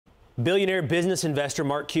Billionaire business investor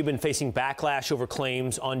Mark Cuban facing backlash over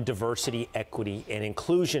claims on diversity, equity, and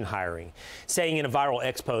inclusion hiring, saying in a viral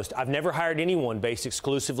X post, "I've never hired anyone based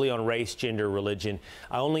exclusively on race, gender, religion.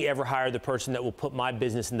 I only ever hire the person that will put my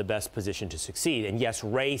business in the best position to succeed." And yes,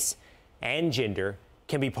 race and gender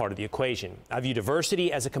can be part of the equation. I view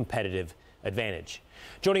diversity as a competitive advantage.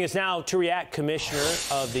 Joining us now to react, Commissioner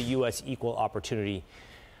of the U.S. Equal Opportunity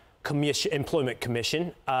Employment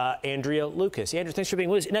Commission, Andrea Lucas. Andrea, thanks for being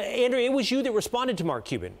with us. Now, Andrea, it was you that responded to Mark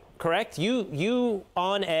Cuban, correct? You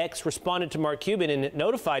on X responded to Mark Cuban and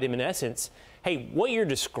notified him in essence, hey, what you're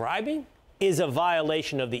describing is a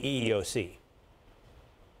violation of the EEOC.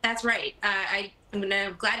 That's right. I'm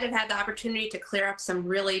glad to have had the opportunity to clear up some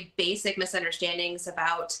really basic misunderstandings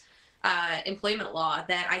about employment law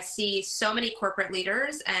that I see so many corporate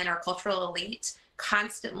leaders and our cultural elite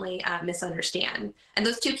constantly misunderstand. And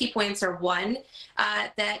those two key points are, one,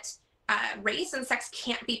 that race and sex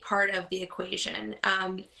can't be part of the equation.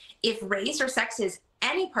 If race or sex is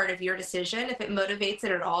any part of your decision, if it motivates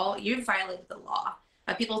it at all, you've violated the law.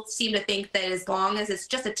 People seem to think that as long as it's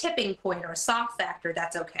just a tipping point or a soft factor,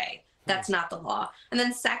 that's okay. That's not the law. And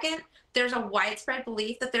then second, there's a widespread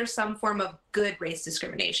belief that there's some form of good race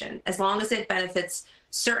discrimination, as long as it benefits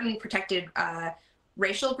certain protected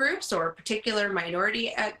racial groups or particular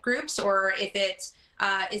minority groups, or if it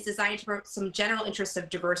is designed to promote some general interests of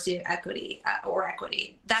diversity, equity, or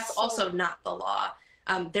equity. That's also not the law.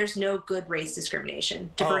 There's no good race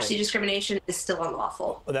discrimination. Diversity discrimination is still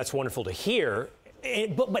unlawful. Well, that's wonderful to hear.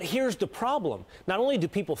 But here's the problem. Not only do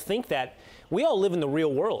people think that, we all live in the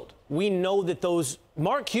real world. We know that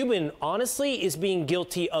Mark Cuban, honestly, is being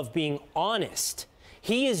guilty of being honest.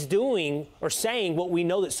 He is doing or saying what we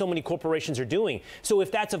know that so many corporations are doing. So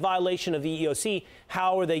if that's a violation of the EEOC,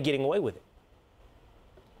 how are they getting away with it?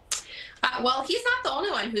 Well, he's not the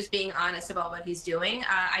only one who's being honest about what he's doing.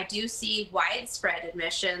 I do see widespread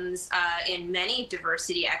admissions in many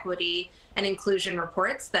diversity, equity, and inclusion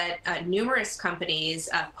reports that numerous companies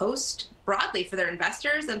post broadly for their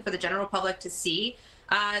investors and for the general public to see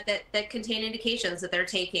that contain indications that they're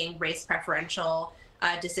taking race preferential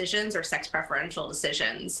decisions or sex preferential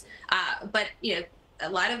decisions. But, you know, a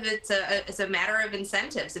lot of it's a matter of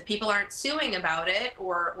incentives. If people aren't suing about it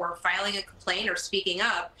or filing a complaint or speaking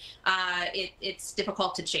up, it's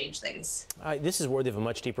difficult to change things. This is worthy of a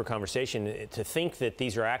much deeper conversation. To think that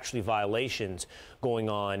these are actually violations going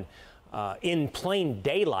on in plain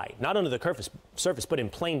daylight, not under the surface, but in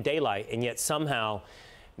plain daylight, and yet somehow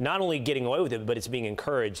not only getting away with it, but it's being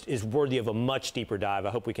encouraged, is worthy of a much deeper dive. I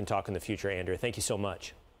hope we can talk in the future, Andrea. Thank you so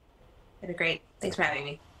much. That'd be great. Thanks for having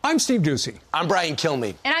me. I'm Steve Doocy. I'm Brian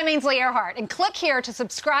Kilmeade. And I'm Ainsley Earhart. And click here to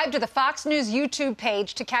subscribe to the Fox News YouTube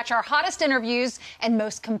page to catch our hottest interviews and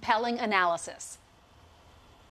most compelling analysis.